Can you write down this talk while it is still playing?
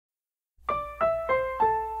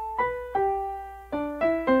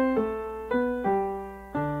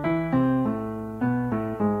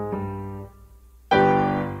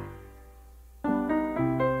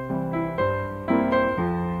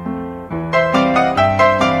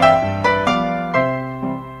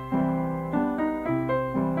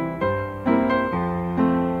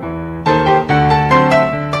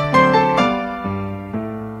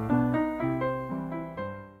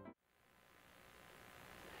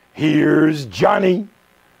Here's Johnny.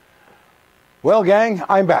 Well, gang,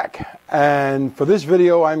 I'm back, and for this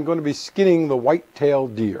video I'm going to be skinning the whitetail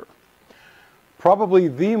deer, probably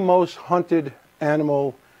the most hunted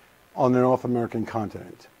animal on the North American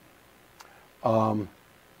continent. I've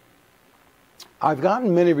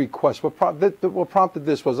gotten many requests. What prompted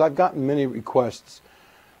this was I've gotten many requests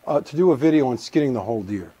to do a video on skinning the whole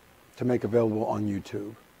deer to make available on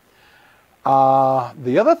YouTube.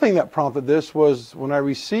 The other thing that prompted this was when I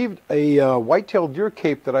received a whitetail deer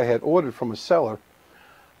cape that I had ordered from a seller.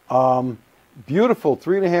 Beautiful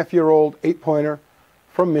 3.5-year-old 8-pointer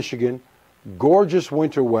from Michigan. Gorgeous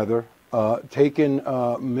winter weather, taken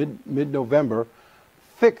mid-November.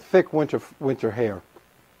 Thick winter hair.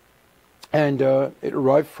 And it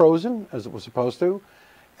arrived frozen, as it was supposed to.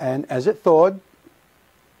 And as it thawed,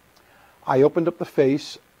 I opened up the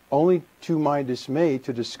face, only to my dismay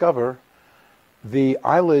to discover the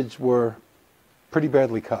eyelids were pretty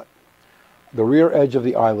badly cut. The rear edge of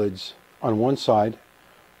the eyelids on one side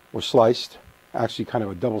was sliced, actually kind of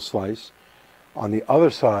a double slice. On the other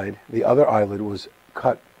side, the other eyelid was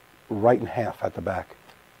cut right in half at the back.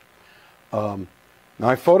 Now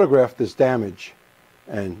I photographed this damage,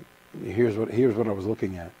 and here's what I was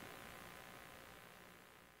looking at.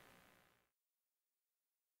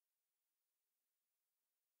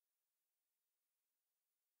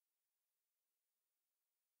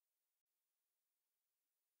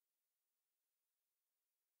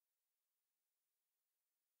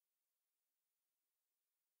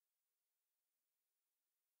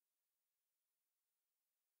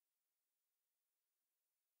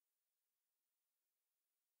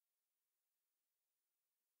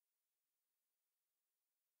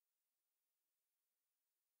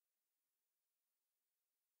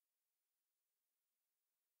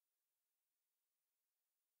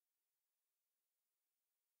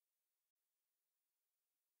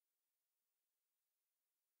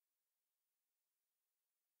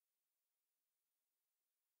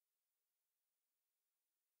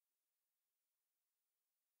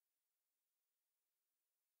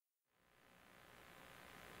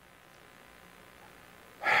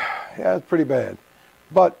 Yeah, it's pretty bad.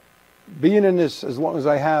 But being in this as long as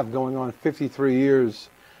I have, going on 53 years,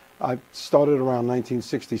 I started around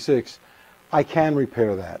 1966, I can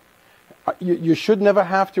repair that. You should never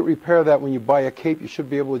have to repair that when you buy a cape. You should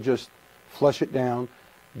be able to just flush it down,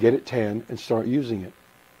 get it tanned, and start using it.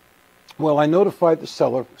 Well, I notified the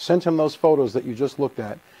seller, sent him those photos that you just looked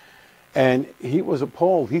at, and he was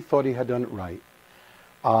appalled. He thought he had done it right.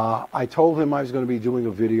 I told him I was going to be doing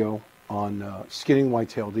a video on skinning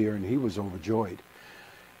whitetail deer, and he was overjoyed.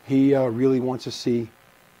 He really wants to see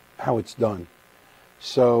how it's done.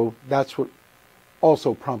 So that's what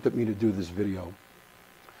also prompted me to do this video.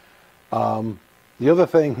 The other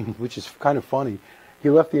thing, which is kind of funny, he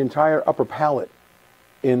left the entire upper palate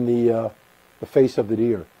in the face of the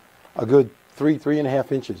deer. A good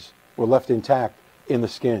 3.5 inches were left intact in the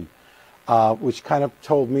skin, which kind of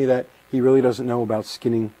told me that he really doesn't know about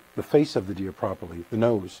skinning the face of the deer properly, the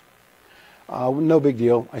nose. No big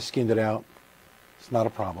deal. I skinned it out. It's not a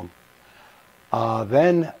problem.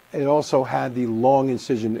 Then it also had the long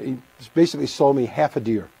incision. He basically sold me half a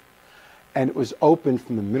deer. And it was open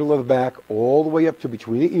from the middle of the back all the way up to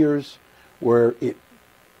between the ears, where it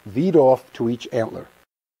V'd off to each antler.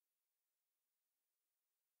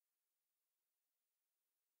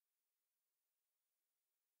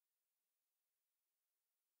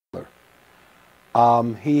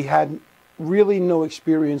 He had really no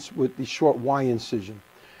experience with the short Y incision.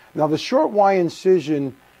 Now the short Y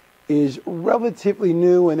incision is relatively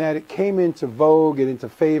new in that it came into vogue and into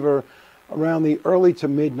favor around the early to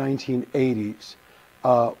mid 1980s.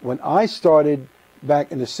 When I started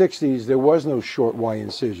back in the 60s, there was no short Y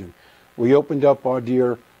incision. We opened up our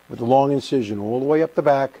deer with a long incision all the way up the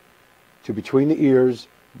back to between the ears,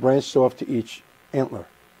 branched off to each antler.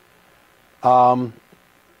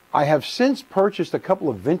 I have since purchased a couple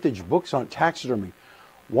of vintage books on taxidermy,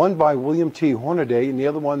 one by William T. Hornaday and the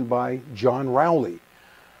other one by John Rowley.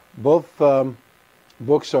 Both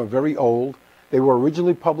books are very old. They were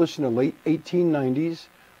originally published in the late 1890s,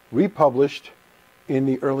 republished in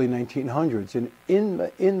the early 1900s.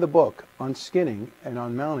 And in the book on skinning and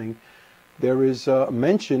on mounting, there is a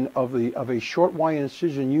mention of a short Y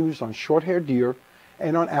incision used on short-haired deer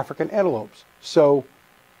and on African antelopes. So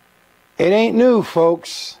it ain't new,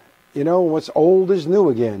 folks. You know, what's old is new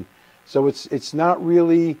again. So it's not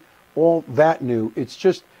really all that new.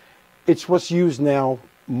 It's what's used now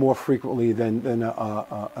more frequently than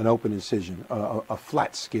an open incision, a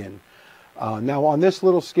flat skin. Now on this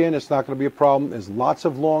little skin, it's not going to be a problem. There's lots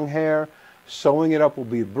of long hair. Sewing it up will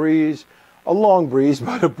be a breeze. a long breeze,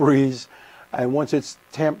 but a breeze. And once it's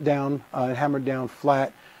tamped down, hammered down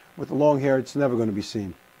flat with the long hair, it's never going to be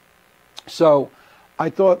seen. So I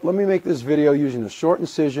thought, let me make this video using a short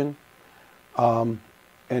incision. And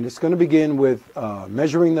it's going to begin with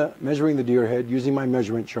measuring the deer head using my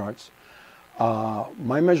measurement charts.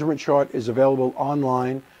 My measurement chart is available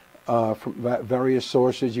online from various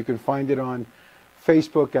sources. You can find it on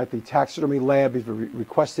Facebook at the Taxidermy Lab if you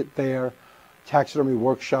request it there. Taxidermy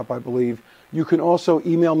Workshop, I believe. You can also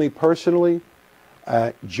email me personally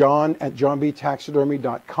at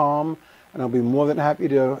john@johnbtaxidermy.com, and I'll be more than happy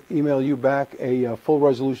to email you back a full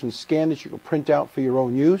resolution scan that you can print out for your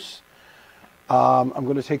own use. I'm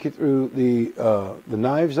going to take you through the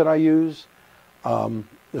knives that I use,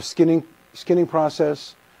 the skinning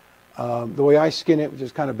process, the way I skin it, which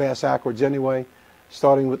is kind of bass-ackwards anyway,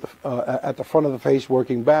 starting with at the front of the face,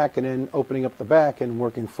 working back, and then opening up the back and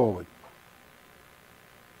working forward.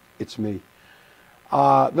 It's me.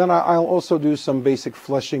 Then I'll also do some basic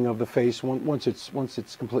fleshing of the face once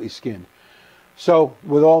it's completely skinned. So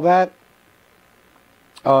with all that,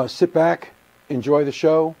 sit back, enjoy the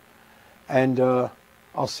show, and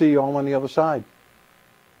I'll see you all on the other side.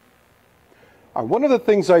 One of the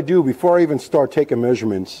things I do before I even start taking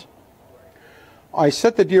measurements, I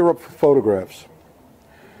set the deer up for photographs.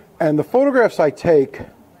 And the photographs I take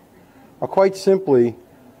are quite simply,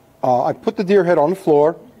 I put the deer head on the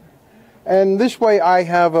floor, and this way I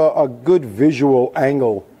have a good visual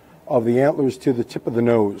angle of the antlers to the tip of the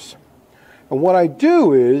nose. And what I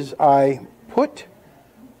do is I put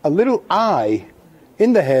a little eye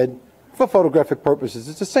in the head for photographic purposes.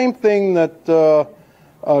 It's the same thing that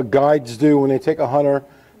guides do when they take a hunter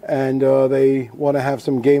and they want to have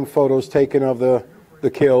some game photos taken of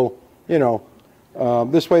the kill. You know,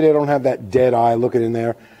 this way they don't have that dead eye looking in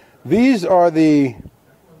there. These are the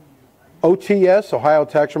OTS, Ohio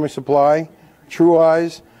Taxidermy Supply, True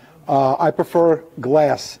Eyes. I prefer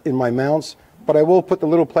glass in my mounts, but I will put the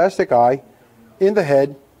little plastic eye in the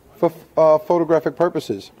head for photographic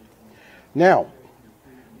purposes. Now,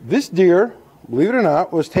 this deer, believe it or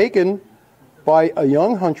not, was taken by a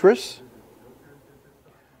young huntress,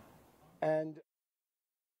 and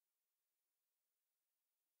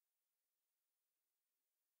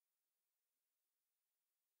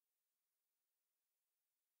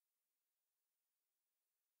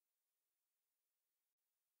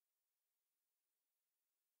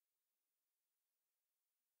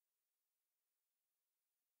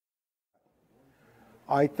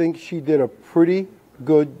I think she did a pretty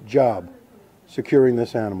good job securing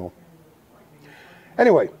this animal.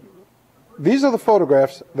 Anyway, these are the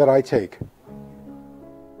photographs that I take.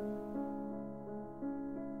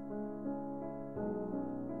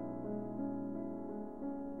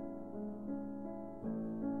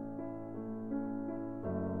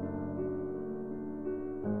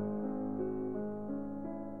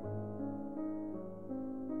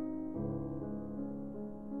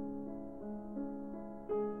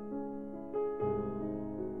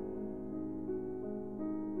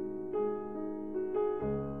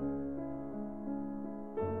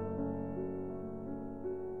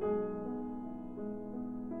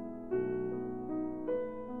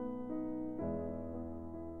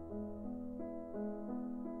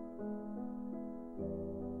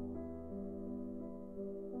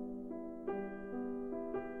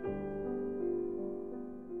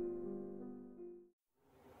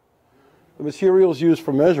 The materials used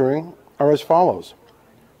for measuring are as follows.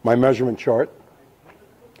 My measurement chart.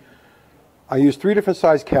 I use 3 different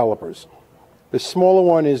size calipers. The smaller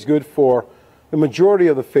one is good for the majority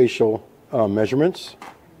of the facial measurements.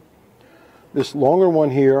 This longer one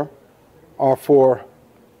here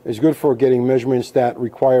is good for getting measurements that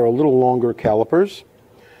require a little longer calipers,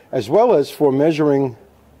 as well as for measuring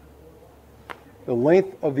the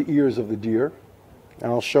length of the ears of the deer,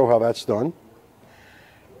 and I'll show how that's done.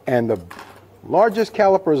 And the largest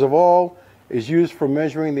calipers of all is used for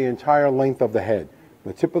measuring the entire length of the head,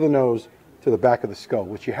 the tip of the nose to the back of the skull,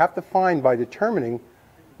 which you have to find by determining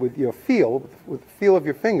with your feel, with the feel of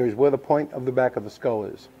your fingers, where the point of the back of the skull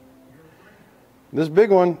is. This big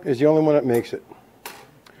one is the only one that makes it.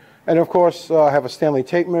 And of course, I have a Stanley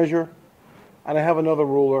tape measure, and I have another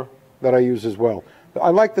ruler that I use as well. I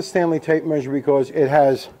like the Stanley tape measure because it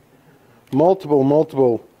has multiple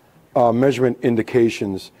measurement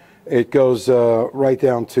indications. It goes right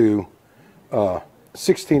down to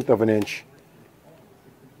 1/16 of an inch,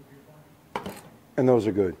 and those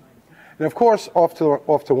are good. And of course, off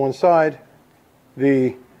to one side,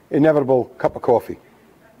 the inevitable cup of coffee.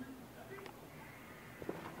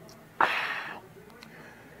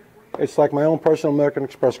 It's like my own personal American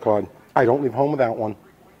Express card. I don't leave home without one.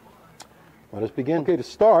 Let us begin. Okay, to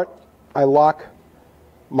start, I lock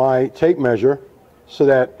my tape measure so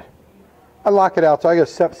that I lock it out. So I got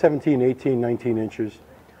 17, 18, 19 inches.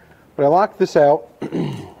 But I lock this out.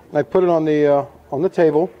 I put it on the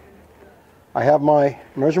table. I have my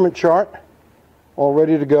measurement chart all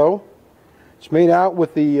ready to go. It's made out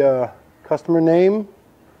with the customer name,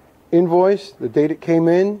 invoice, the date it came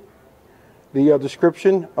in, the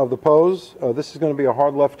description of the pose. This is going to be a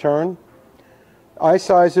hard left turn. Eye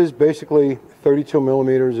sizes, basically 32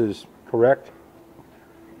 millimeters is correct.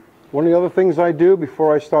 One of the other things I do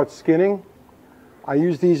before I start skinning, I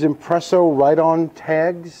use these Impresso Ride-On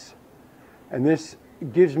tags, and this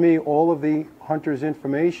gives me all of the hunter's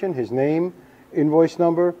information, his name, invoice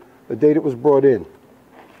number, the date it was brought in.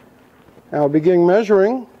 Now, beginning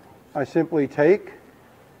measuring, I simply take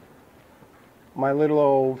my little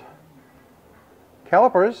old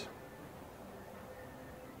calipers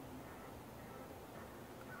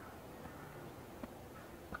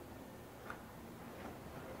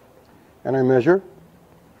and I measure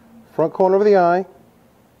front corner of the eye,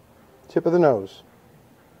 tip of the nose.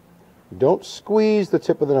 Don't squeeze the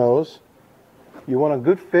tip of the nose. You want a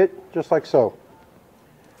good fit, just like so.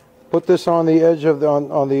 Put this on the edge of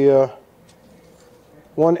the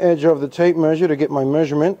one edge of the tape measure to get my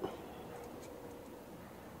measurement.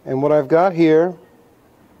 And what I've got here,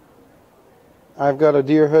 I've got a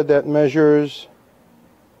deer head that measures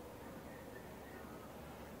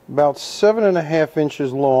about 7.5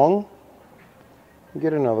 inches long.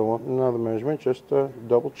 Get another one, another measurement, just to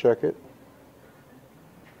double check it.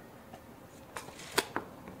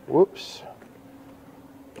 Whoops.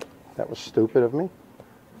 That was stupid of me,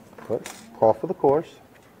 but par for the course.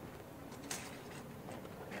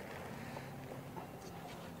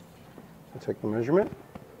 I'll take the measurement,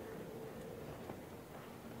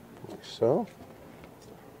 like so.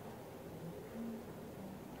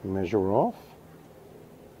 Measure off.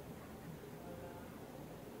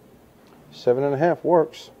 7.5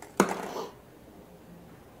 works.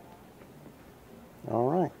 All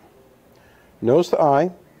right. Nose to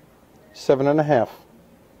eye, 7.5.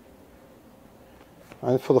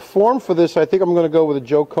 And for the form for this, I think I'm going to go with a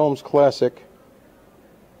Joe Combs Classic.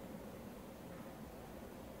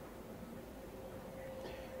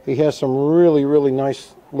 He has some really, really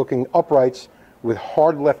nice looking uprights with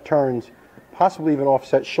hard left turns, possibly even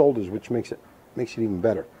offset shoulders, which makes it even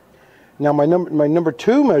better. Now my number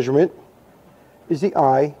 2 measurement is the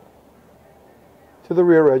eye to the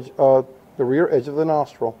rear edge of the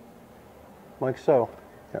nostril, like so.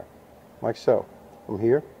 Here, like so, from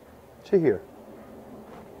here to here.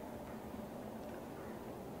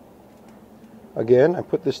 Again, I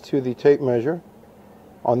put this to the tape measure.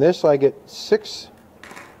 On this, I get 6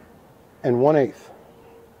 1/8.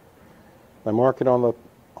 I mark it on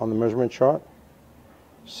the measurement chart.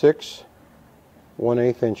 6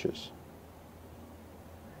 1/8 inches.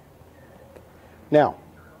 Now,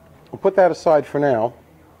 I'll put that aside for now.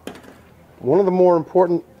 One of the more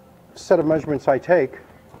important set of measurements I take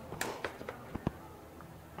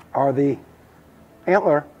are the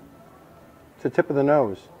antler to tip of the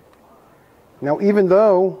nose. Now, even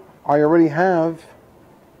though I already have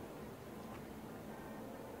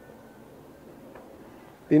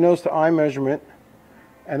the nose to eye measurement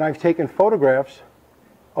and I've taken photographs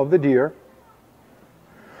of the deer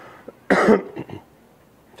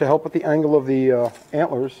to help with the angle of the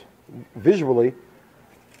antlers visually,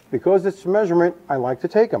 because it's measurement, I like to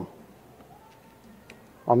take them.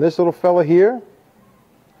 On this little fella here,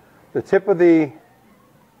 the tip of the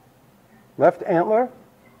left antler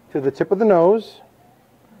to the tip of the nose,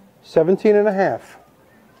 17.5.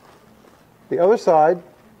 The other side,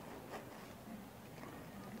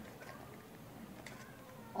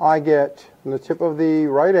 I get from the tip of the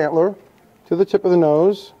right antler to the tip of the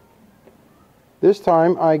nose. This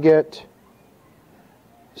time I get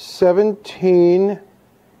 17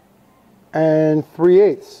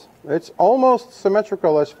 3/8. It's almost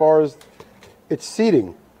symmetrical as far as its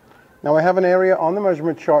seating. Now I have an area on the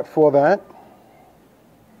measurement chart for that.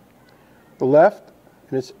 The left,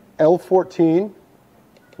 and it's L14,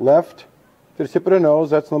 left to the tip of the nose,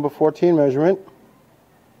 that's number 14 measurement.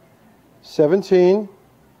 17.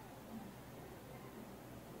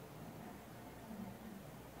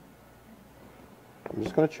 I'm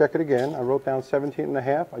just going to check it again. I wrote down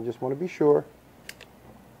 17.5. I just want to be sure.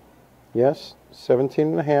 Yes,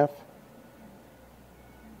 17.5.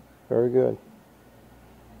 Very good.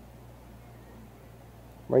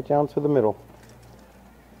 Right down to the middle.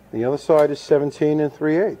 The other side is 17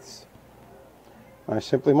 3/8. I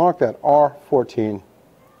simply mark that R14,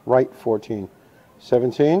 right 14.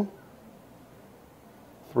 17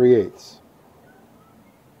 3/8.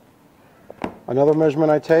 Another measurement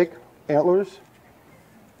I take, antlers,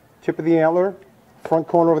 tip of the antler, front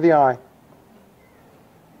corner of the eye.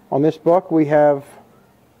 On this buck we have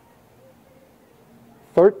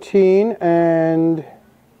 13 and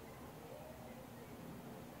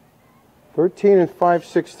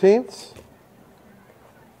 5/16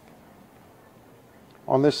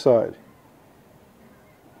 on this side,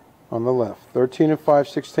 on the left, 13 and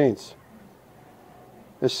 5/16.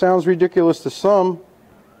 This sounds ridiculous to some,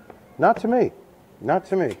 not to me, not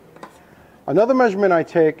to me. Another measurement I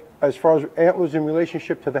take as far as antlers in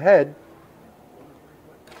relationship to the head,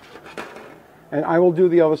 and I will do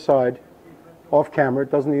the other side off camera.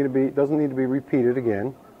 It doesn't need to be repeated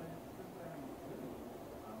again.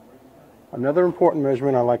 Another important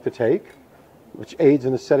measurement I like to take, which aids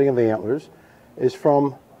in the setting of the antlers, is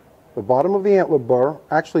from the bottom of the antler burr,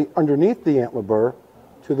 actually underneath the antler burr,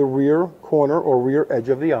 to the rear corner or rear edge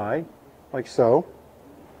of the eye, like so.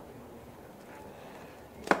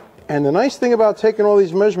 And the nice thing about taking all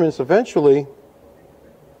these measurements, eventually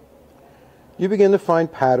you begin to find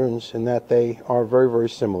patterns in that they are very, very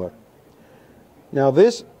similar. Now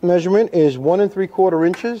this measurement is 1 3/4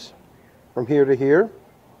 inches from here to here.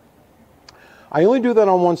 I only do that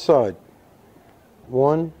on one side.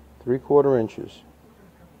 1 3/4 inches.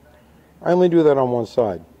 I only do that on one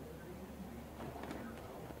side.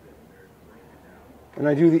 And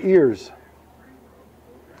I do the ears.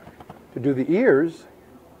 To do the ears,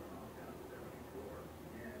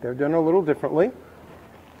 they're done a little differently.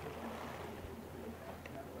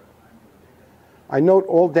 I note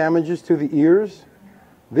all damages to the ears.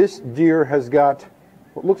 This deer has got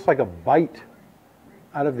what looks like a bite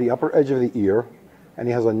out of the upper edge of the ear, and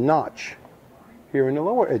he has a notch here in the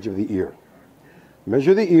lower edge of the ear.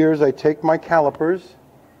 Measure the ears. I take my calipers.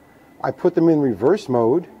 I put them in reverse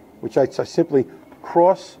mode, which I simply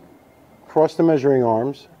cross the measuring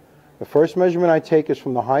arms. The first measurement I take is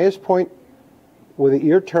from the highest point where the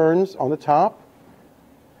ear turns on the top,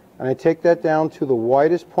 and I take that down to the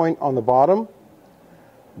widest point on the bottom,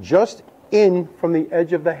 just in from the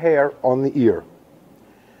edge of the hair on the ear.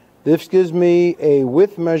 This gives me a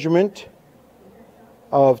width measurement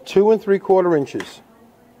of 2 3/4 inches.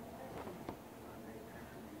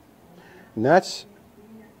 And that's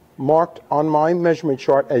marked on my measurement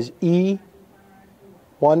chart as E1L.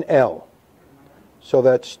 So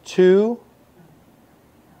that's 2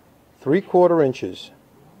 3/4 inches.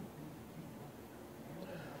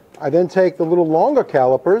 I then take the little longer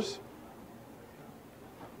calipers.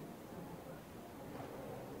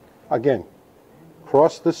 Again,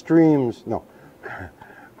 cross the streams, no,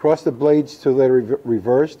 cross the blades till they're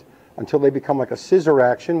reversed until they become like a scissor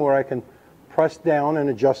action where I can press down and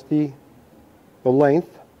adjust the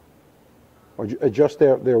length, or adjust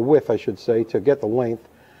their width, I should say, to get the length.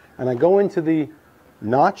 And I go into the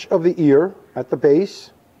notch of the ear at the base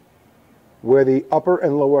where the upper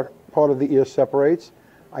and lower part of the ear separates.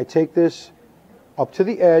 I take this up to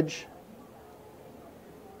the edge,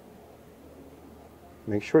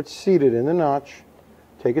 make sure it's seated in the notch,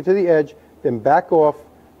 take it to the edge, then back off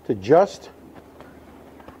to just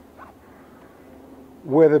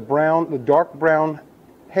where the dark brown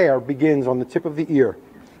hair begins on the tip of the ear.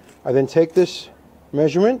 I then take this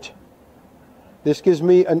measurement. This gives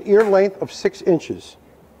me an ear length of 6 inches.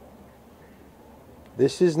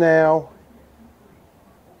 This is now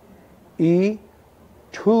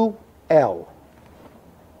E2L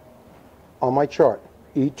on my chart,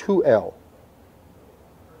 E2L.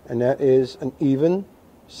 And that is an even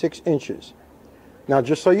 6 inches. Now,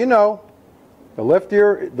 just so you know, the left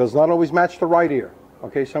ear does not always match the right ear.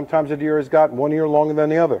 Okay, sometimes the deer has got one ear longer than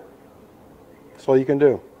the other. That's all you can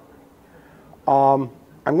do. I'm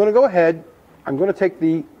going to go ahead. I'm going to take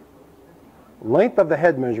the length of the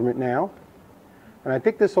head measurement now, and I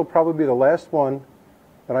think this will probably be the last one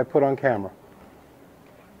that I put on camera.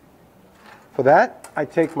 For that, I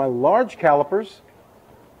take my large calipers,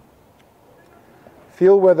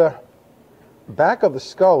 feel where the back of the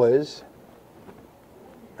skull is,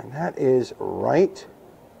 and that is right,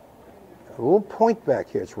 a little point back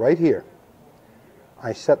here, it's right here.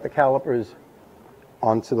 I set the calipers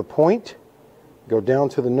onto the point, go down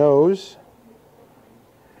to the nose.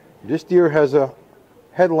 This deer has a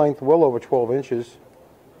head length well over 12 inches.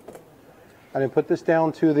 And then put this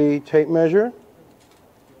down to the tape measure.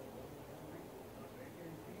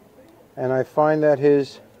 And I find that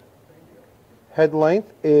his head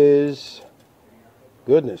length is,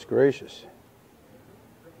 goodness gracious,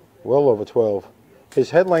 well over 12.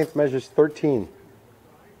 His head length measures 13.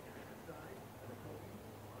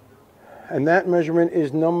 And that measurement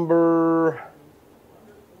is number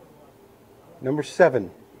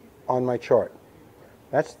 7 on my chart.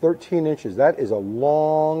 That's 13 inches. That is a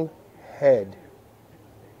long head.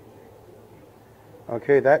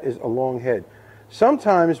 Okay, that is a long head.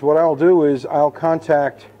 Sometimes what I'll do is I'll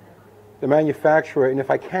contact the manufacturer, and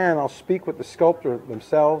if I can, I'll speak with the sculptor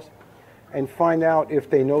themselves and find out if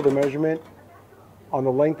they know the measurement on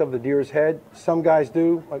the length of the deer's head. Some guys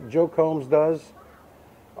do, like Joe Combs does.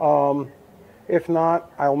 If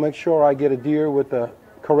not, I'll make sure I get a deer with the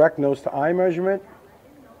correct nose to eye measurement,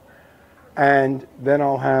 and then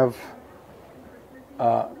I'll have,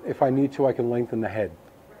 if I need to, I can lengthen the head.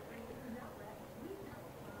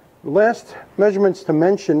 The last measurements to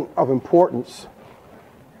mention of importance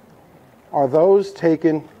are those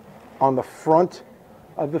taken on the front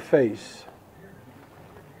of the face.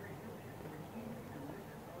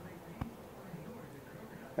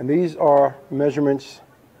 And these are measurements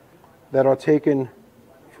that are taken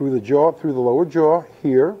through the jaw, through the lower jaw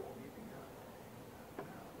here.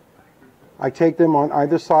 I take them on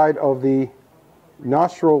either side of the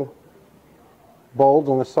nostril bulge,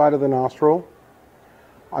 on the side of the nostril.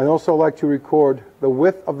 I also like to record the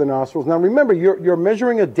width of the nostrils. Now remember, you're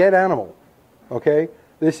measuring a dead animal, okay?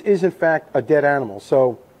 This is in fact a dead animal,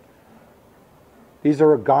 so these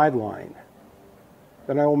are a guideline.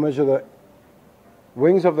 Then I will measure the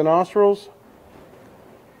wings of the nostrils.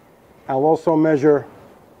 I'll also measure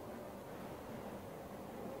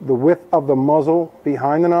the width of the muzzle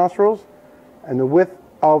behind the nostrils and the width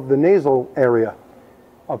of the nasal area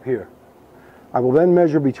up here. I will then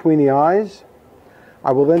measure between the eyes.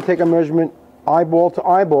 I will then take a measurement eyeball to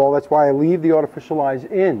eyeball. That's why I leave the artificial eyes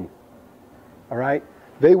in. All right?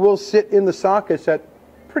 They will sit in the sockets at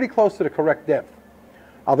pretty close to the correct depth.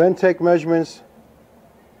 I'll then take measurements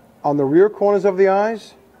on the rear corners of the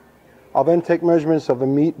eyes. I'll then take measurements of the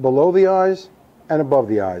meat below the eyes and above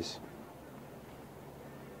the eyes.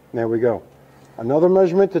 There we go. Another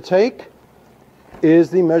measurement to take is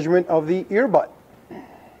the measurement of the ear butt.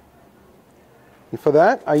 And for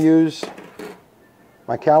that, I use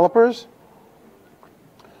my calipers.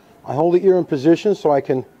 I hold the ear in position so I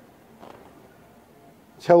can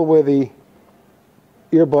tell where the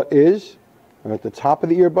ear butt is. I'm at the top of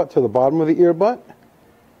the ear butt to the bottom of the ear butt.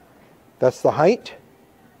 That's the height.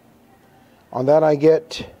 On that I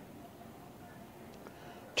get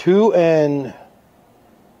 2 and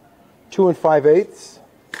 5/8.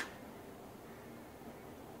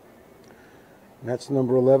 And that's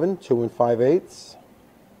number 11, 2 and 5/8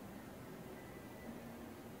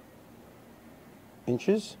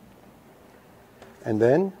 inches. And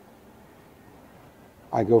then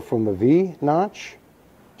I go from the V notch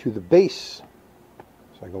to the base.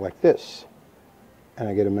 So I go like this, and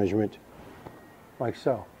I get a measurement like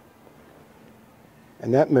so.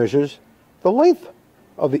 And that measures the length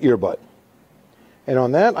of the ear butt. And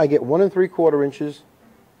on that, I get 1 3/4 inches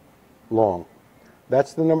long.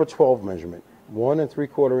 That's the number 12 measurement, 1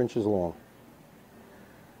 3/4 inches long.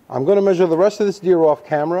 I'm going to measure the rest of this deer off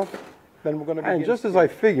camera. Then we're going to begin. And just as I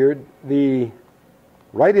figured, the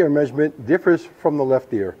right ear measurement differs from the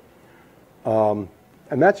left ear. And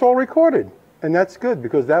that's all recorded. And that's good,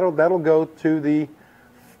 because that'll go to the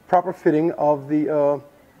proper fitting of the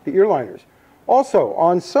ear liners. Also,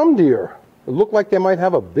 on some deer, it look like they might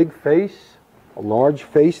have a big face, a large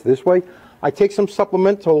face this way. I take some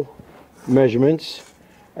supplemental measurements,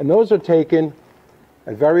 and those are taken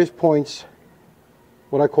at various points,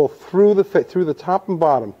 what I call through the top and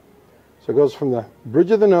bottom. So it goes from the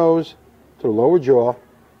bridge of the nose to the lower jaw.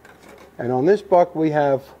 And on this buck, we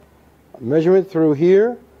have a measurement through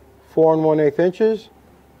here, 4 1/8 inches.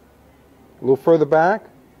 A little further back,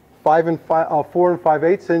 4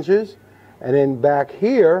 5/8 inches. And then back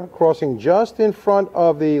here, crossing just in front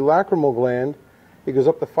of the lacrimal gland, it goes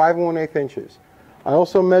up to 5 1/8 inches. I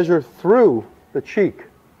also measure through the cheek.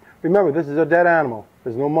 Remember, this is a dead animal.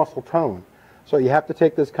 There's no muscle tone. So you have to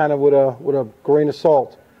take this kind of with a grain of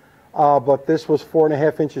salt. But this was 4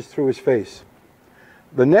 1/2 inches through his face.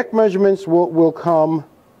 The neck measurements will come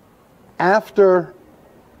after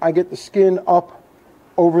I get the skin up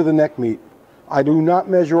over the neck meat. I do not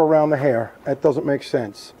measure around the hair. That doesn't make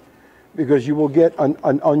sense, because you will get an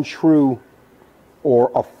untrue or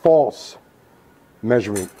a false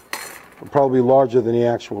measurement, probably larger than the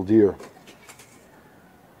actual deer.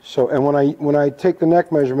 So, and when I take the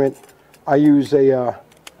neck measurement, I use a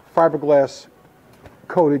fiberglass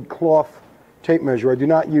coated cloth tape measure. I do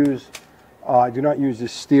not use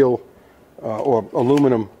this steel or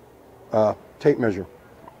aluminum tape measure.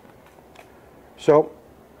 So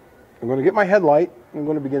I'm going to get my headlight and I'm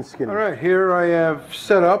going to begin skinning. All right, here I have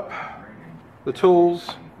set up the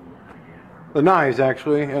tools, the knives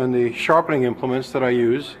actually, and the sharpening implements that I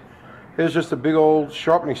use. Here's just a big old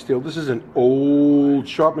sharpening steel. This is an old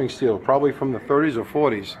sharpening steel, probably from the 30s or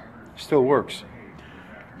 40s. Still works.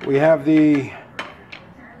 We have the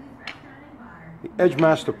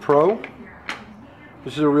Edgemaster Pro.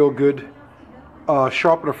 This is a real good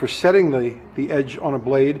sharpener for setting the edge on a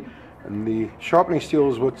blade, and the sharpening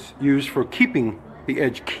steel is what's used for keeping the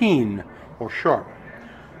edge keen or sharp.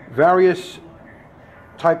 Various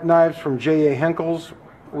type knives from J.A. Henkel's.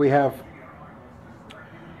 We have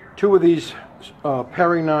two of these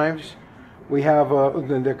paring knives. We have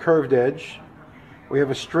they're curved edge. We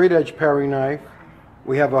have a straight edge paring knife.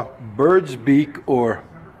 We have a bird's beak or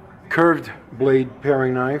curved blade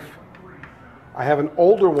paring knife. I have an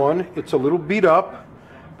older one. It's a little beat up,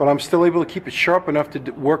 but I'm still able to keep it sharp enough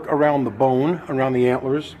to work around the bone, around the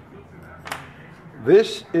antlers.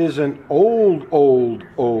 This is an old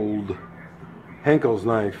Henkel's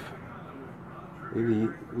knife.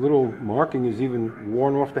 The little marking is even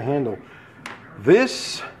worn off the handle.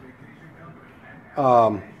 This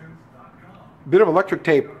bit of electric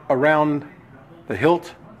tape around the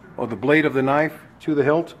hilt or the blade of the knife to the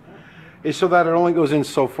hilt is so that it only goes in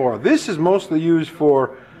so far. This is mostly used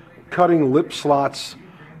for cutting lip slots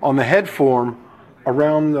on the head form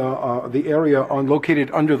around the area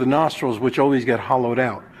located under the nostrils, which always get hollowed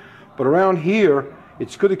out. But around here,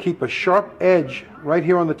 it's good to keep a sharp edge right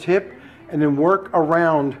here on the tip and then work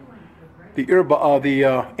around the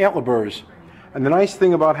antler burrs. And the nice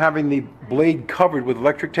thing about having the blade covered with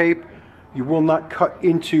electric tape, you will not cut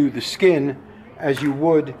into the skin as you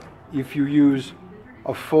would if you use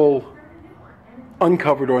a full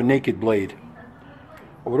uncovered or naked blade.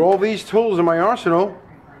 With all these tools in my arsenal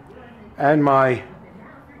and my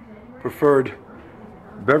preferred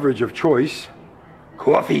beverage of choice,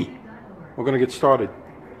 coffee, we're going to get started.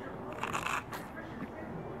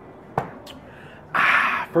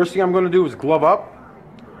 First thing I'm going to do is glove up.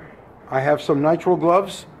 I have some nitrile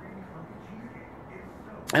gloves,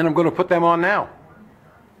 and I'm going to put them on now.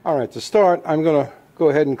 All right, to start, I'm going to go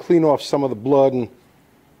ahead and clean off some of the blood and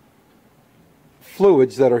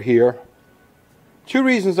fluids that are here. Two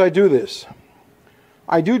reasons I do this.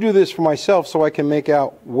 I do this for myself so I can make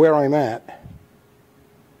out where I'm at.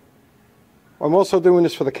 I'm also doing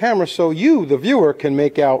this for the camera so you, the viewer, can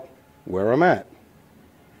make out where I'm at.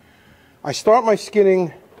 I start my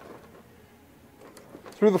skinning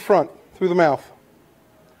through the front, through the mouth.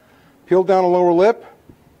 Peel down the lower lip.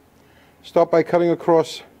 Start by cutting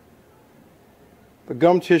across the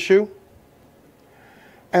gum tissue.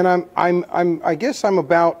 And I guess I'm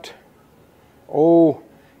about,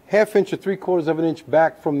 ½ inch or 3/4 of an inch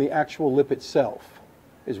back from the actual lip itself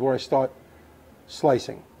is where I start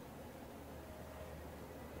slicing.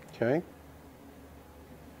 Okay.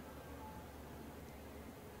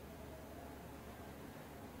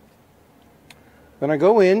 Then I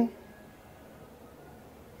go in,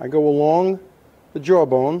 I go along the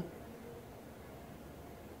jawbone,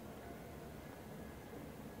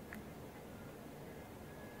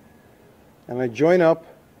 and I join up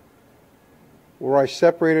where I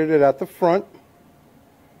separated it at the front.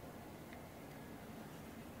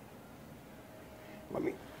 Let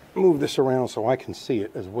me move this around so I can see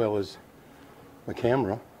it as well as the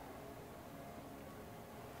camera.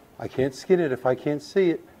 I can't skin it if I can't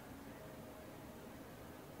see it.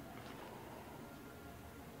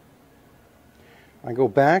 I go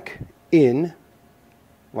back in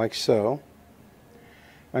like so.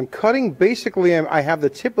 I'm cutting, basically I have the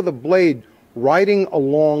tip of the blade riding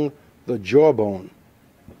along the jawbone.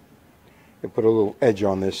 I put a little edge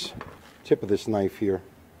on this tip of this knife here.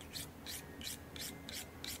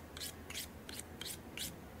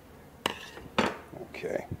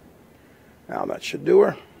 Okay, now that should do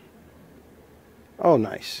her. Oh,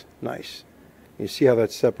 nice, nice. You see how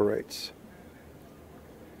that separates.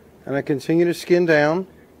 And I continue to skin down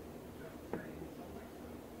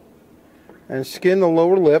and skin the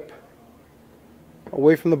lower lip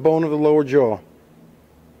away from the bone of the lower jaw.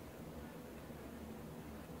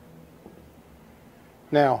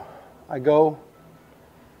 Now, I go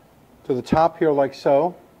to the top here like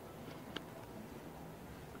so,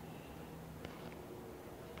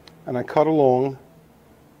 and I cut along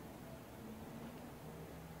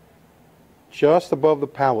just above the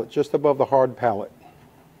palate, just above the hard palate.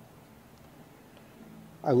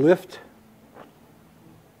 I lift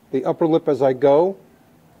the upper lip as I go,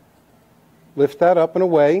 lift that up and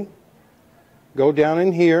away, go down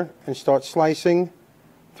in here and start slicing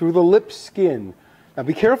through the lip skin. Now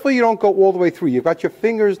be careful you don't go all the way through. You've got your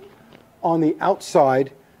fingers on the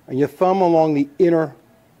outside and your thumb along the inner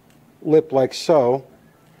lip like so.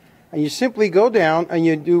 And you simply go down and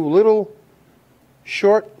you do little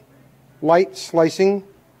short, light slicing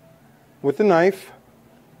with the knife.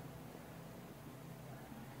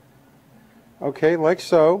 Okay, like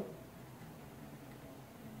so.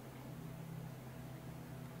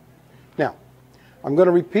 Now, I'm going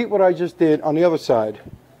to repeat what I just did on the other side.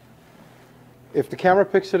 If the camera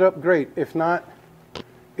picks it up, great. If not,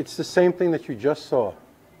 it's the same thing that you just saw.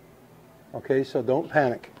 Okay, so don't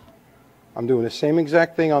panic. I'm doing the same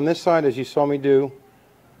exact thing on this side as you saw me do,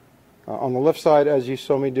 on the left side as you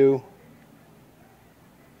saw me do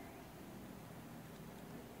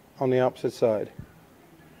on the opposite side.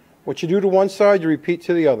 What you do to one side, you repeat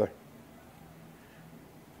to the other.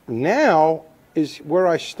 Now is where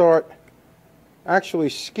I start actually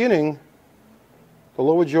skinning the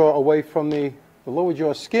lower jaw away from the lower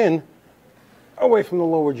jaw skin, away from the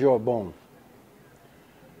lower jaw bone.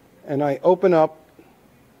 And I open up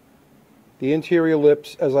the interior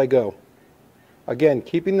lips as I go. Again,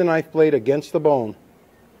 keeping the knife blade against the bone.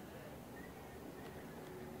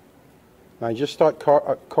 And I just start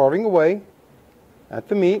carving away at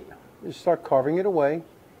the meat. Just start carving it away,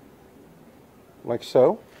 like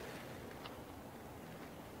so.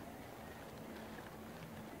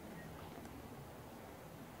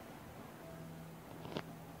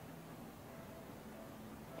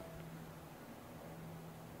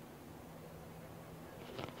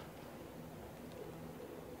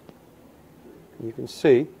 You can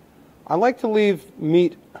see, I like to leave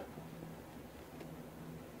meat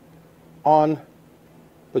on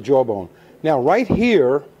the jawbone. Now, right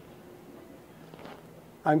here,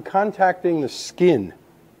 I'm contacting the skin.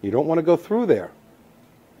 You don't want to go through there.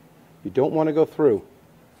 You don't want to go through.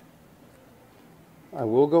 I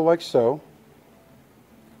will go like so.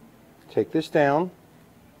 Take this down.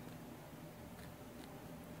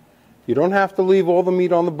 You don't have to leave all the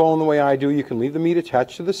meat on the bone the way I do. You can leave the meat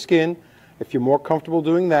attached to the skin. If you're more comfortable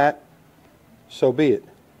doing that, so be it.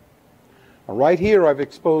 Now, right here, I've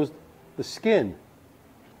exposed the skin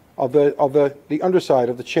of the underside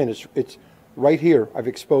of the chin. It's right here. I've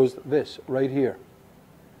exposed this right here.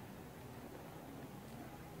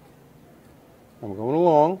 I'm going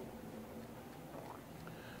along.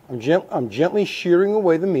 I'm gently shearing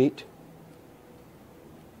away the meat.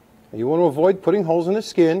 And you want to avoid putting holes in the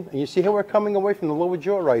skin. And you see how we're coming away from the lower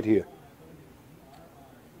jaw right here.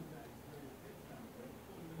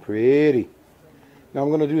 Pretty. Now I'm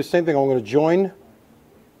going to do the same thing. I'm going to join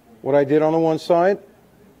what I did on the one side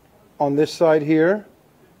on this side here.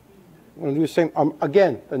 I'm going to do the same.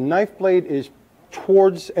 Again, the knife blade is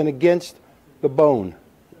towards and against the bone.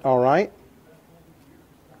 All right?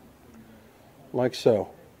 Like so.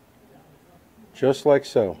 Just like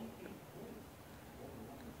so.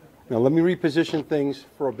 Now let me reposition things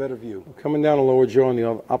for a better view. I'm coming down the lower jaw on the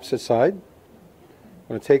opposite side. I'm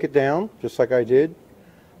going to take it down just like I did.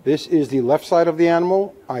 This is the left side of the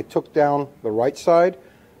animal. I took down the right side.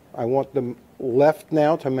 I want the left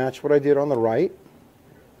now to match what I did on the right.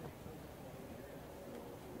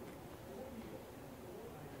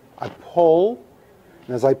 I pull,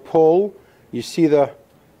 and as I pull, you see the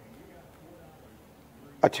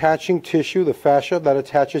attaching tissue, the fascia that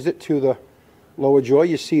attaches it to the lower jaw.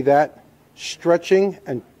 You see that stretching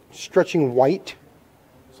and stretching white.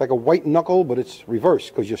 It's like a white knuckle, but it's reversed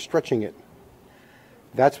because you're stretching it.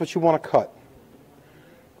 That's what you want to cut.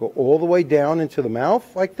 Go all the way down into the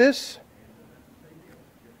mouth like this.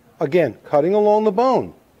 Again, cutting along the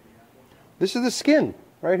bone. This is the skin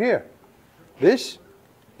right here. This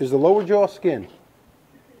is the lower jaw skin.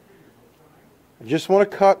 I just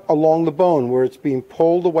want to cut along the bone where it's being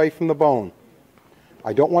pulled away from the bone.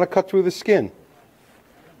 I don't want to cut through the skin.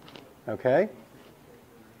 Okay?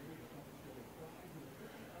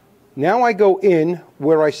 Now I go in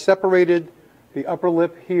where I separated the upper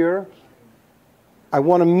lip here. I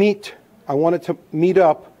want it to meet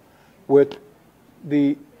up with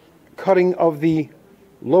the cutting of the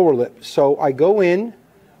lower lip. So I go in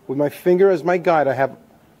with my finger as my guide.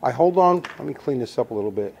 I hold on, let me clean this up a little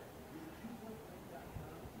bit.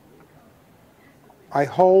 I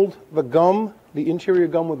hold the gum, the interior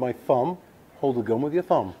gum with my thumb. Hold the gum with your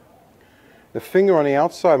thumb. The finger on the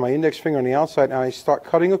outside, my index finger on the outside, and I start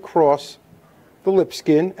cutting across the lip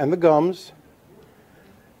skin and the gums.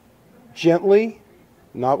 Gently,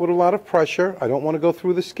 not with a lot of pressure. I don't want to go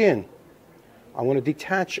through the skin. I want to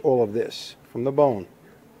detach all of this from the bone.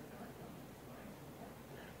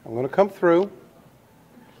 I'm going to come through.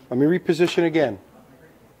 Let me reposition again.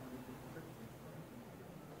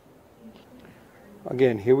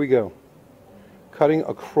 Again, here we go. Cutting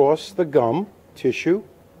across the gum tissue,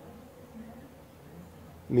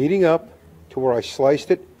 meeting up to where I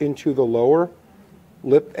sliced it into the lower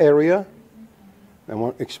lip area.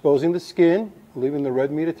 I'm exposing the skin, leaving the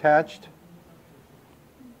red meat attached.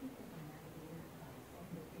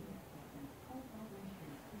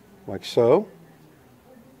 like so.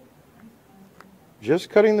 Just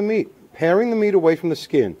cutting the meat, paring the meat away from the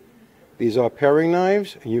skin. These are paring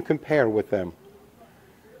knives, and you can pair with them.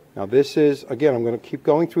 Now this is, again, I'm going to keep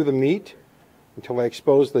going through the meat until I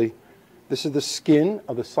expose this is the skin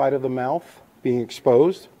of the side of the mouth being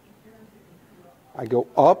exposed. I go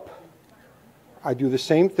up. I do the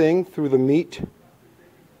same thing through the meat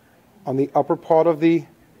on the upper part of the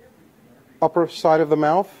upper side of the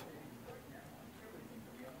mouth.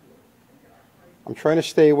 I'm trying to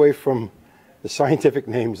stay away from the scientific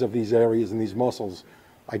names of these areas and these muscles.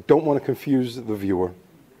 I don't want to confuse the viewer.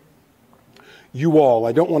 You all,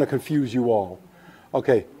 I don't want to confuse you all.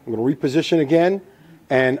 Okay, I'm going to reposition again,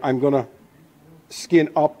 and I'm going to skin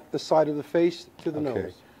up the side of the face to the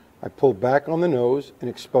nose. I pull back on the nose and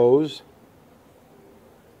expose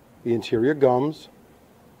the interior gums.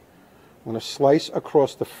 I'm going to slice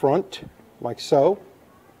across the front like so.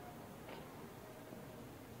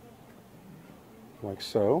 Like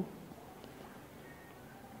so.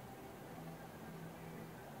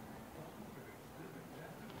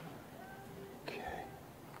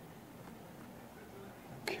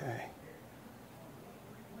 Okay.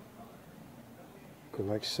 Good,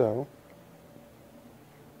 like so.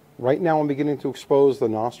 Right now I'm beginning to expose the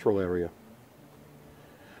nostril area.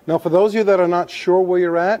 Now for those of you that are not sure where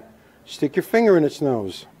you're at, stick your finger in its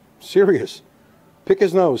nose. Serious. Pick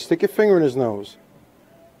his nose, stick your finger in his nose.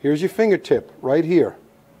 Here's your fingertip, right here.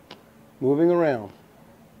 Moving around.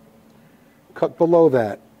 Cut below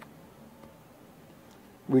that.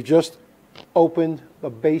 We just opened the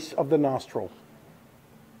base of the nostril.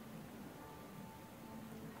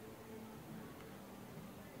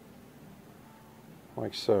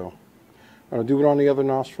 Like so. I'm going to do it on the other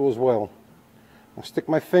nostril as well. I'll stick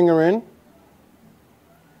my finger in.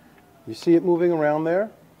 You see it moving around there?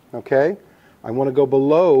 Okay. I want to go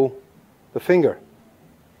below the finger.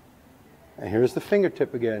 And here's the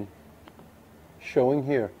fingertip again, showing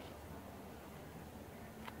here.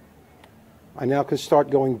 I now can start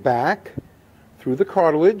going back through the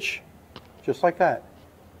cartilage, just like that.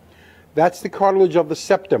 That's the cartilage of the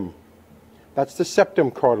septum. That's the septum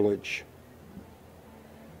cartilage.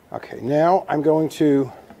 Okay, now I'm going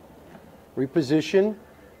to reposition.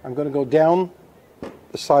 I'm going to go down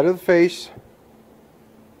the side of the face.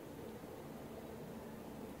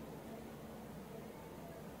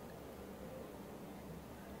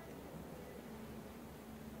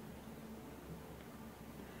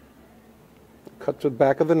 Cut to the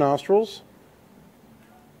back of the nostrils.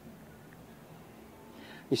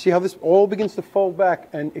 You see how this all begins to fold back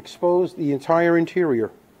and expose the entire interior.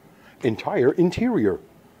 Entire interior.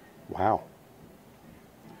 Wow.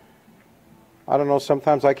 I don't know,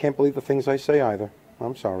 sometimes I can't believe the things I say either.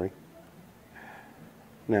 I'm sorry.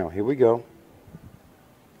 Now, here we go.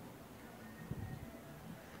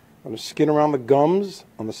 I'm going to skin around the gums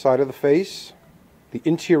on the side of the face, the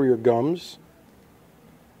interior gums.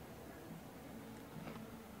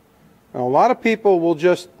 Now, a lot of people will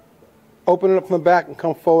just open it up from the back and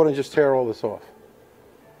come forward and just tear all this off.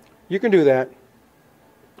 You can do that.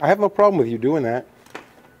 I have no problem with you doing that.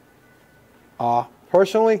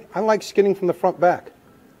 Personally, I like skinning from the front back.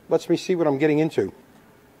 Lets me see what I'm getting into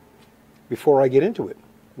before I get into it.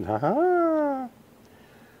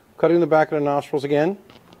 Cutting the back of the nostrils again.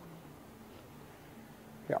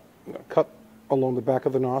 Yeah, I'm going to cut along the back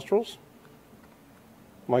of the nostrils,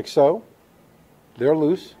 like so. They're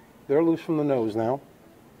loose. They're loose from the nose now.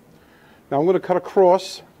 Now I'm going to cut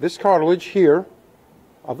across this cartilage here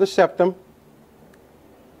of the septum.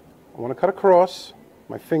 I want to cut across,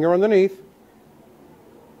 my finger underneath.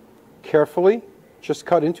 Carefully, just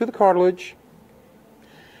cut into the cartilage.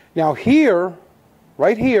 Now here,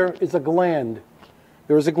 right here, is a gland.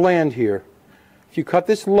 There is a gland here. If you cut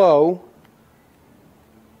this low,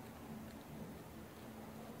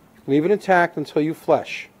 leave it intact until you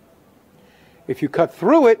flesh. If you cut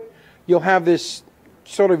through it, you'll have this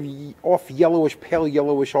sort of off yellowish, pale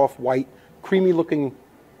yellowish, off white, creamy looking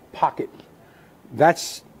pocket.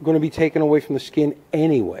 That's going to be taken away from the skin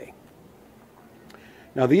anyway.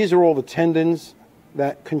 Now these are all the tendons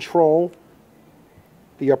that control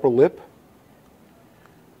the upper lip.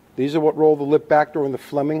 These are what roll the lip back during the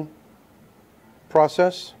Fleming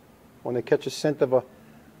process, when they catch a scent of a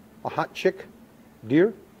hot chick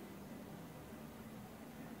deer.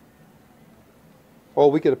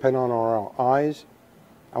 All we can depend on are our eyes,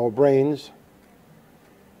 our brains,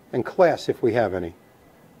 and class if we have any.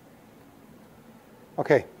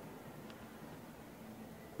 Okay.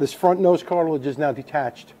 This front nose cartilage is now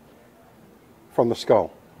detached from the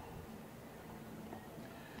skull.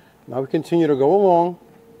 Now we continue to go along,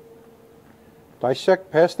 dissect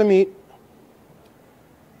past the meat.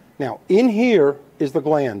 Now, in here is the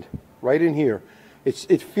gland, right in here.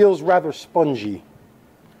 It feels rather spongy.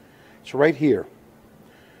 It's right here.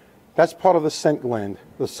 That's part of the scent gland,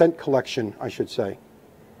 the scent collection, I should say.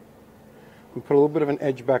 And put a little bit of an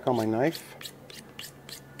edge back on my knife.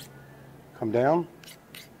 Come down.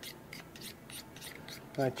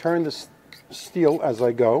 And I turn the steel as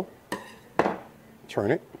I go.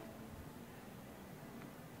 Turn it.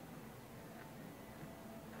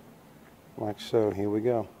 Like so. Here we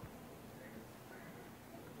go.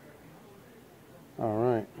 All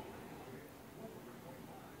right.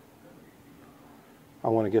 I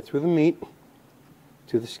want to get through the meat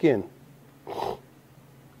to the skin. Let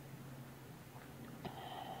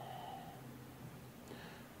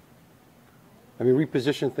me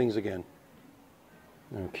reposition things again.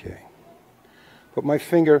 Okay. Put my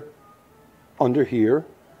finger under here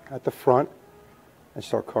at the front and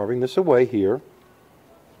start carving this away here.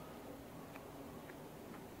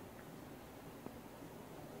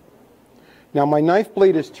 Now my knife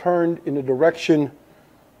blade is turned in the direction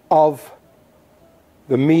of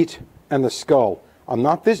the meat and the skull. I'm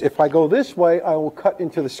not this. If I go this way, I will cut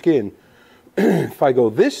into the skin. If I go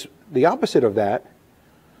the opposite of that,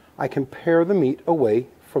 I can pare the meat away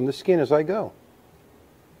from the skin as I go.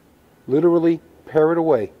 Literally pare it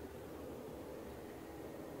away.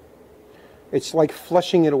 It's like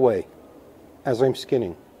flushing it away as I'm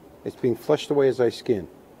skinning. It's being flushed away as I skin.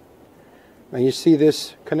 Now you see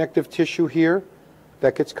this connective tissue here?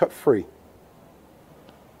 That gets cut free.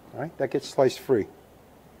 All right? That gets sliced free.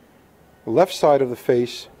 The left side of the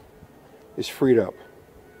face is freed up.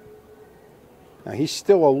 Now he's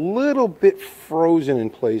still a little bit frozen in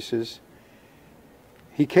places.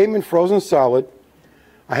 He came in frozen solid.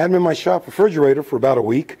 I had him in my shop refrigerator for about a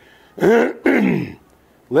week.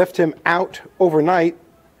 Left him out overnight.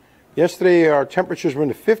 Yesterday our temperatures were in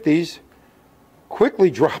the 50s.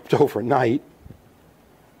 Quickly dropped overnight.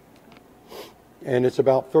 And it's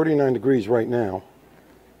about 39 degrees right now.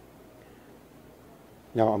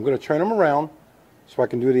 Now I'm going to turn him around so I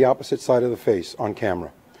can do the opposite side of the face on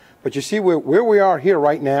camera. But you see where we are here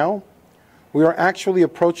right now, we are actually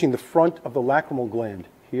approaching the front of the lacrimal gland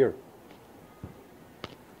here.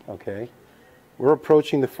 Okay? We're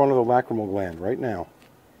approaching the front of the lacrimal gland right now.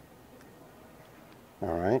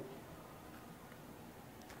 All right?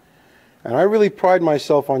 And I really pride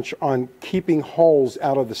myself on keeping holes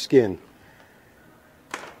out of the skin.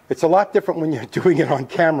 It's a lot different when you're doing it on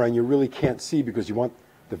camera and you really can't see because you want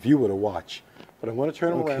the viewer to watch. But I'm going to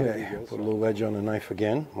turn him around. Okay, put a little edge on the knife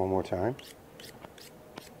again, one more time.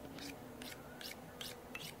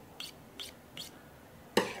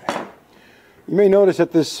 Okay. You may notice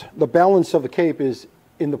that the balance of the cape is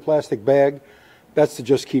in the plastic bag. That's to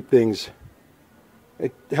just keep things,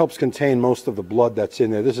 it helps contain most of the blood that's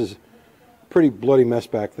in there. This is a pretty bloody mess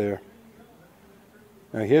back there.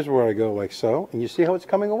 Now here's where I go like so, and you see how it's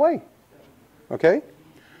coming away. Okay?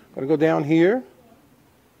 I'm going to go down here.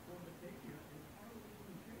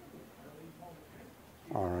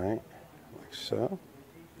 All right, like so.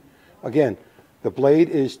 Again, the blade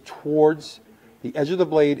is towards, the edge of the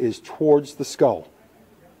blade is towards the skull.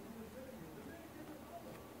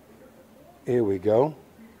 Here we go.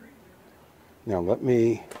 Now let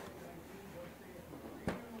me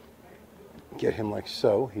get him like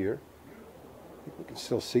so here. We can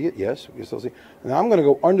still see it, yes, we can still see it. Now I'm going to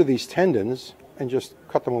go under these tendons and just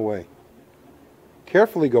cut them away.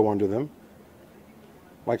 Carefully go under them,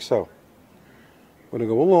 like so. I'm going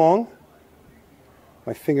to go along,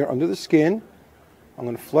 my finger under the skin. I'm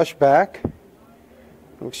going to flush back,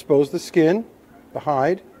 expose the skin, the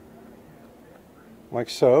hide, like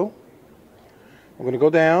so. I'm going to go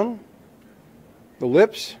down the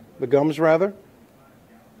lips, the gums rather,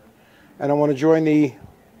 and I want to join the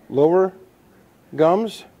lower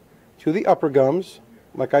gums to the upper gums,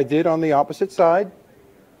 like I did on the opposite side,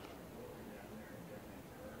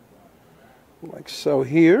 like so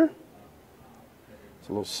here. It's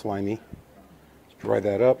a little slimy. Let's dry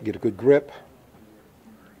that up, get a good grip.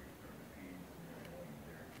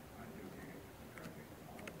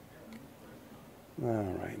 All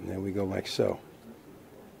right, and there we go like so.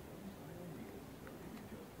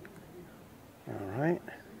 All right.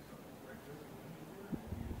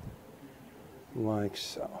 Like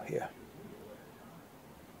so, here.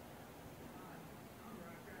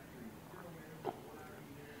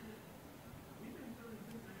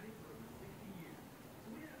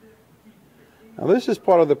 Now this is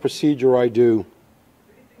part of the procedure I do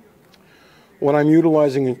when I'm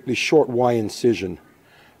utilizing the short Y incision.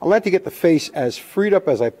 I like to get the face as freed up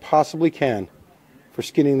as I possibly can for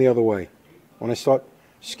skinning the other way when I start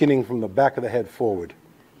skinning from the back of the head forward.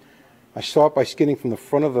 I start by skinning from the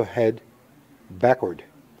front of the head backward.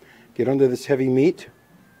 Get under this heavy meat.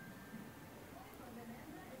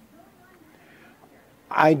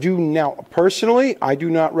 Personally, I do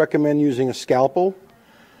not recommend using a scalpel.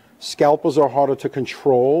 Scalpels are harder to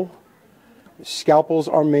control. Scalpels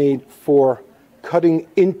are made for cutting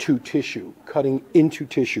into tissue,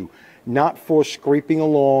 not for scraping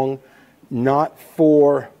along, not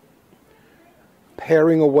for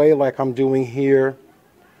paring away like I'm doing here.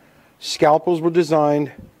 Scalpels were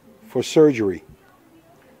designed for surgery.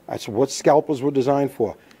 That's what scalpels were designed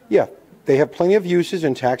for. Yeah, they have plenty of uses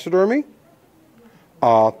in taxidermy.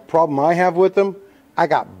 Problem I have with them, I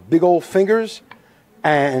got big old fingers,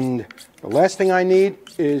 and the last thing I need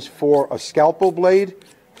is for a scalpel blade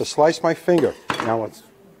to slice my finger. Now, a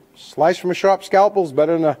slice from a sharp scalpel is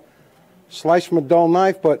better than a slice from a dull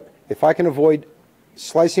knife, but if I can avoid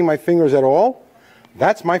slicing my fingers at all,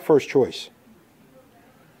 that's my first choice.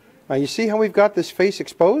 Now, you see how we've got this face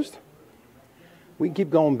exposed? We can keep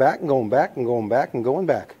going back and going back and going back and going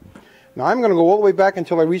back. Now I'm going to go all the way back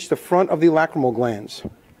until I reach the front of the lacrimal glands.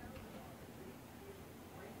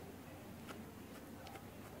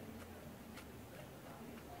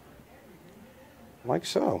 Like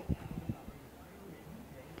so.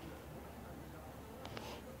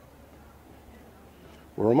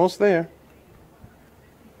 We're almost there.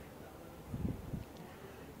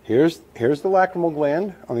 Here's the lacrimal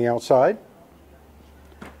gland on the outside.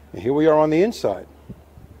 And here we are on the inside.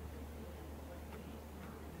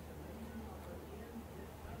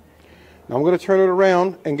 Now I'm going to turn it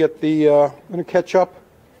around and get the, I'm going to catch up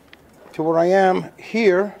to where I am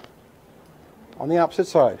here on the opposite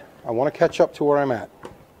side. I want to catch up to where I'm at.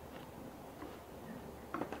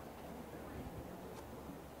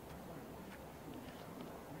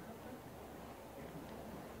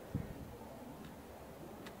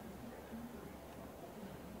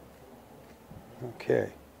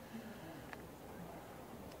 Okay.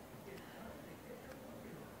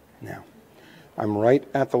 Now, I'm right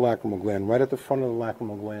at the lacrimal gland, right at the front of the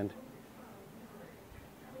lacrimal gland.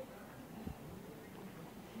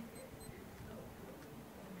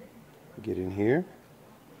 Get in here.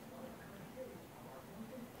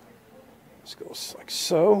 Let's go like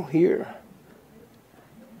so here.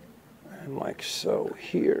 And like so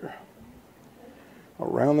here.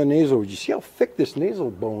 Around the nasal ridge. You see how thick this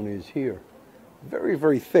nasal bone is here? Very,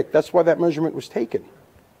 very thick. That's why that measurement was taken.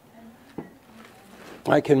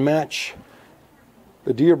 I can match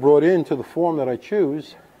the deer brought in to the form that I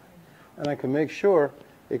choose, and I can make sure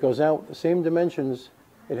it goes out with the same dimensions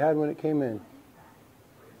it had when it came in.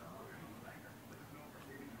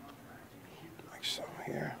 Like so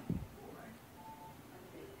here.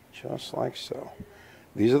 Just like so.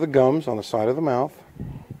 These are the gums on the side of the mouth.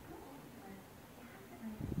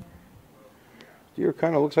 Deer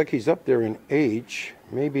kind of looks like he's up there in age,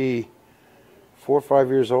 maybe 4 or 5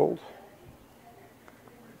 years old.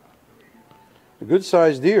 A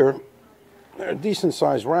good-sized deer, they're a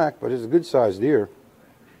decent-sized rack, but it's a good-sized deer.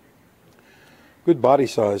 Good body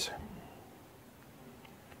size.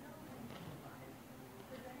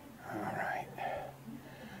 All right.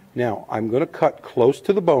 Now, I'm going to cut close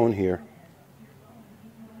to the bone here.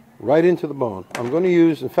 Right into the bone. I'm going to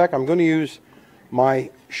use, in fact, I'm going to use my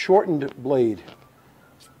shortened blade.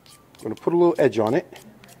 I'm going to put a little edge on it.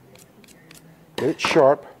 Get it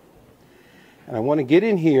sharp. And I want to get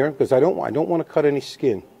in here, because I don't want to cut any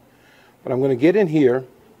skin. But I'm going to get in here.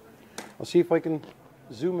 I'll see if I can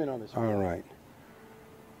zoom in on this. All right.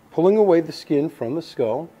 Pulling away the skin from the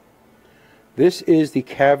skull. This is the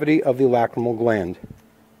cavity of the lacrimal gland.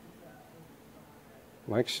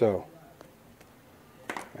 Like so.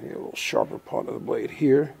 I need a little sharper part of the blade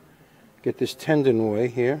here. Get this tendon away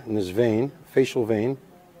here, in this vein, facial vein.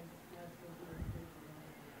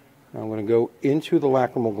 Now I'm going to go into the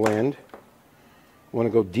lacrimal gland. I want to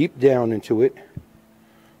go deep down into it.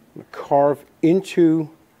 I'm going to carve into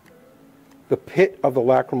the pit of the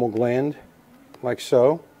lacrimal gland, like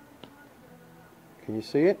so. Can you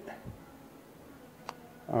see it?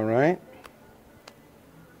 All right.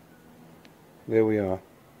 There we are.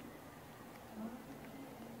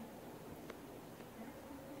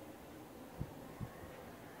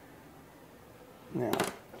 Now,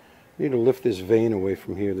 I need to lift this vein away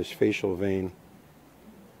from here, this facial vein.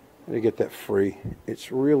 To get that free.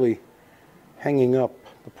 It's really hanging up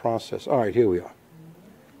the process. All right, here we are.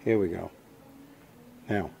 Here we go.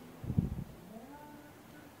 Now,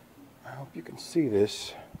 I hope you can see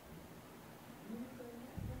this.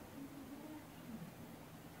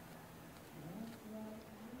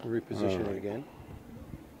 Reposition it again.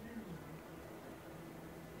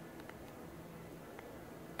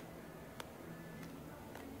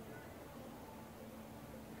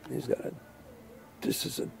 This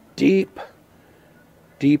is a deep,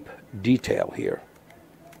 deep detail here.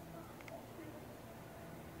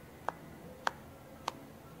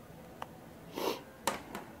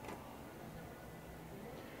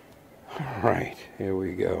 All right, here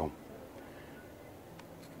we go.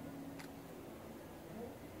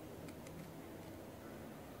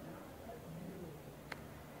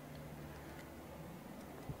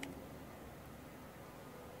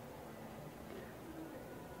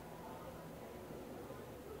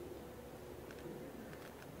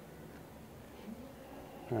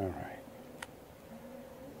 All right.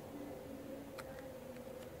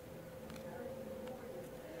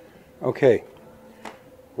 Okay.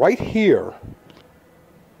 Right here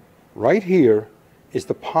is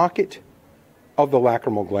the pocket of the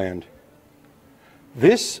lacrimal gland.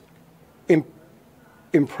 This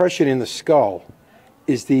impression in the skull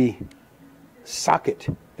is the socket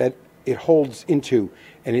that it holds into,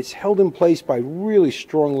 and it's held in place by really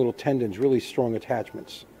strong little tendons, really strong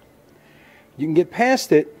attachments. You can get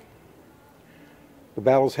past it, the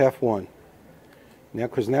battle's half won. Now,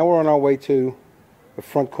 because now we're on our way to the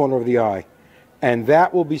front corner of the eye, and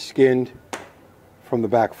that will be skinned from the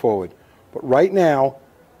back forward. But right now,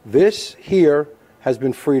 this here has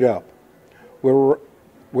been freed up. Where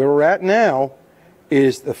we're at now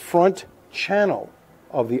is the front channel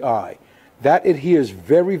of the eye. That adheres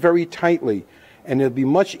very, very tightly, and it'll be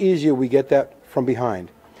much easier we get that from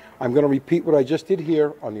behind. I'm going to repeat what I just did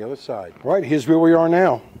here on the other side. All right, here's where we are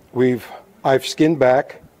now. I've skinned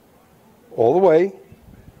back all the way,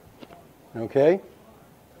 okay?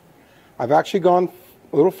 I've actually gone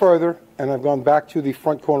a little further, and I've gone back to the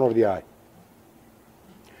front corner of the eye.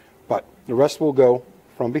 But the rest will go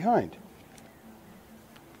from behind.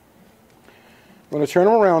 I'm going to turn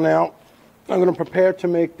them around now. I'm going to prepare to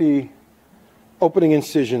make the opening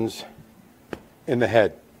incisions in the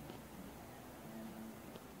head.